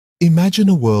Imagine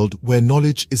a world where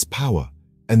knowledge is power,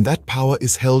 and that power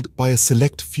is held by a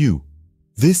select few.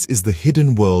 This is the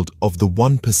hidden world of the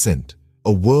 1%,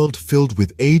 a world filled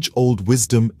with age-old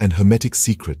wisdom and hermetic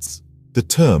secrets. The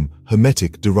term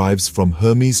Hermetic derives from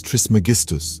Hermes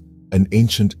Trismegistus, an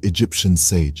ancient Egyptian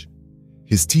sage.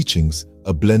 His teachings,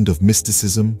 a blend of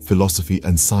mysticism, philosophy,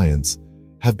 and science,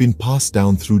 have been passed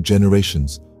down through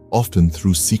generations, often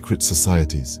through secret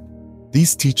societies.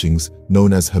 These teachings,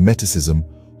 known as Hermeticism,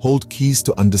 hold keys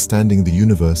to understanding the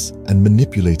universe and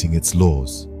manipulating its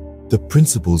laws. The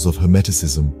principles of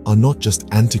Hermeticism are not just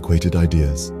antiquated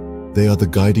ideas. They are the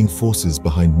guiding forces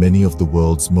behind many of the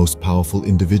world's most powerful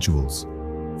individuals.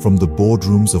 From the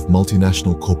boardrooms of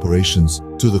multinational corporations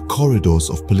to the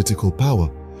corridors of political power,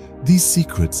 these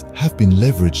secrets have been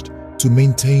leveraged to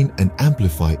maintain and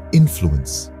amplify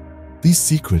influence. These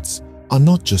secrets are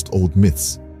not just old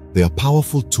myths, they are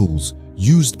powerful tools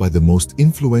used by the most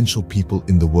influential people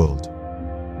in the world.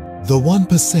 The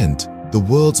 1%, the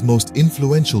world's most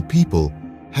influential people,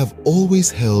 have always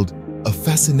held a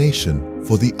fascination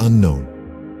for the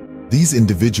unknown. These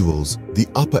individuals, the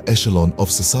upper echelon of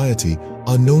society,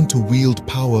 are known to wield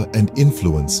power and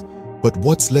influence, but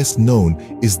what's less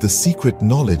known is the secret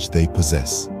knowledge they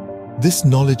possess. This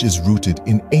knowledge is rooted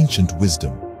in ancient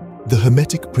wisdom. The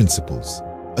Hermetic principles,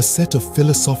 a set of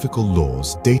philosophical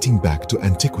laws dating back to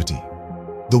antiquity.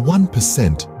 The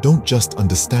 1% don't just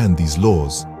understand these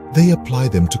laws, they apply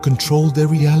them to control their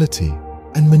reality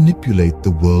and manipulate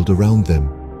the world around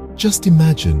them. Just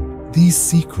imagine these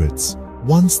secrets,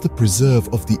 once the preserve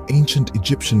of the ancient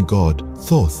Egyptian god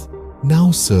Thoth,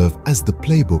 now serve as the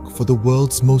playbook for the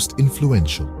world's most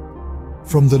influential.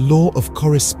 From the law of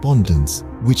correspondence,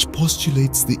 which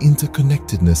postulates the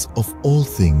interconnectedness of all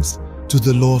things, to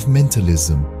the law of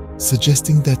mentalism,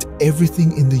 suggesting that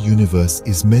everything in the universe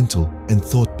is mental and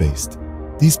thought-based.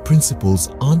 These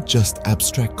principles aren't just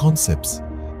abstract concepts,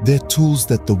 they're tools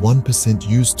that the 1%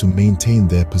 use to maintain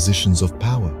their positions of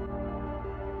power.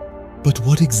 But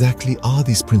what exactly are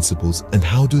these principles and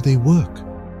how do they work?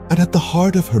 And at the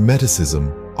heart of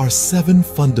Hermeticism are 7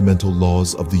 fundamental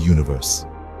laws of the universe.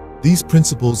 These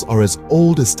principles are as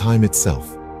old as time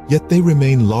itself, yet they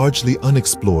remain largely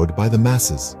unexplored by the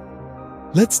masses.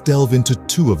 Let's delve into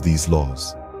 2 of these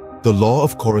laws, the law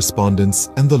of correspondence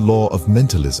and the law of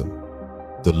mentalism.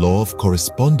 The law of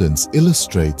correspondence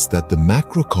illustrates that the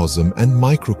macrocosm and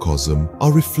microcosm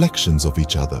are reflections of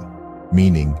each other,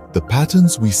 meaning the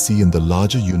patterns we see in the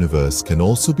larger universe can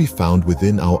also be found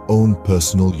within our own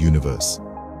personal universe.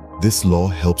 This law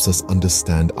helps us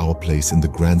understand our place in the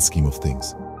grand scheme of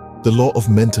things. The law of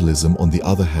mentalism, on the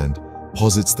other hand,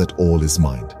 posits that all is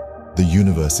mind. The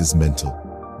universe is mental.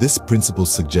 This principle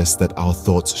suggests that our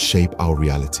thoughts shape our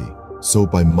reality. So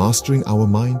by mastering our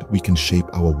mind, we can shape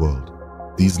our world.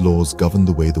 These laws govern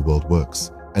the way the world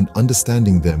works, and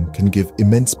understanding them can give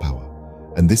immense power.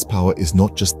 And this power is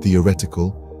not just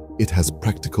theoretical, it has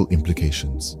practical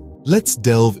implications. Let's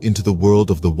delve into the world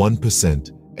of the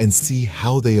 1% and see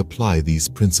how they apply these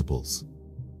principles.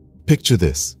 Picture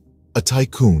this: a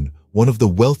tycoon, one of the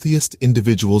wealthiest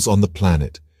individuals on the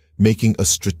planet, making a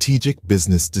strategic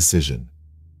business decision.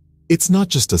 It's not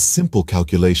just a simple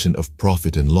calculation of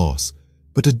profit and loss,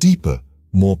 but a deeper,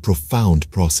 more profound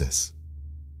process.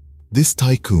 This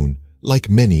tycoon, like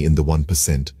many in the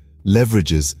 1%,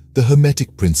 leverages the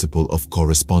Hermetic principle of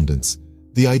correspondence,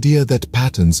 the idea that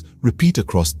patterns repeat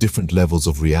across different levels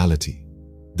of reality.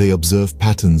 They observe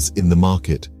patterns in the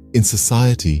market, in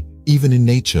society, even in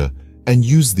nature, and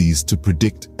use these to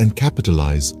predict and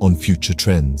capitalize on future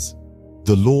trends.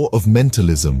 The law of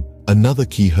mentalism, another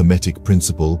key Hermetic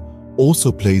principle,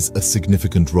 also plays a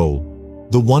significant role.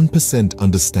 The 1%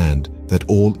 understand that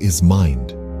all is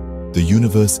mind. The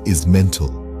universe is mental.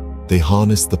 They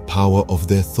harness the power of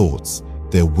their thoughts,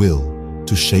 their will,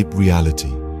 to shape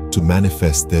reality, to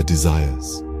manifest their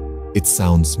desires. It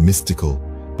sounds mystical,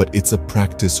 but it's a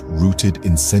practice rooted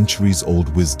in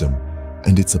centuries-old wisdom,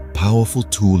 and it's a powerful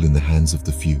tool in the hands of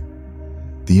the few.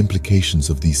 The implications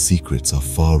of these secrets are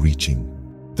far-reaching.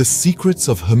 The secrets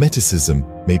of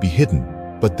Hermeticism may be hidden,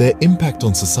 but their impact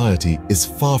on society is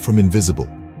far from invisible.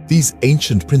 These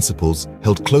ancient principles,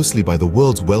 held closely by the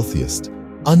world's wealthiest,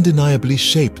 undeniably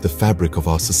shape the fabric of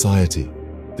our society.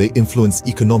 They influence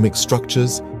economic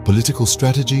structures, political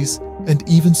strategies, and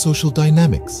even social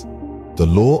dynamics. The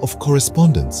law of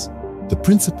correspondence, the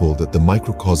principle that the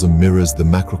microcosm mirrors the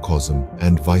macrocosm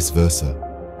and vice versa,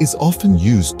 is often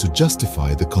used to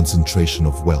justify the concentration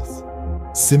of wealth.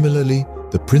 Similarly,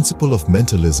 the principle of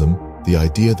mentalism, the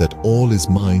idea that all is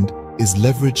mind, is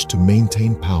leveraged to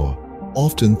maintain power,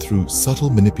 often through subtle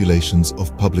manipulations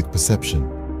of public perception.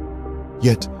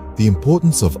 Yet, The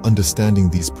importance of understanding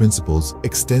these principles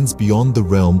extends beyond the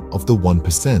realm of the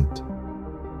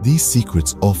 1%. These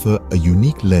secrets offer a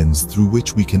unique lens through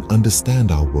which we can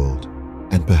understand our world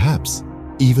and perhaps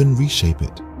even reshape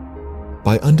it.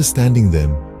 By understanding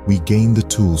them, we gain the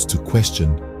tools to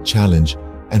question, challenge,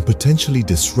 and potentially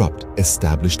disrupt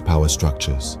established power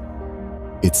structures.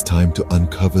 It's time to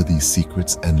uncover these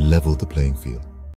secrets and level the playing field.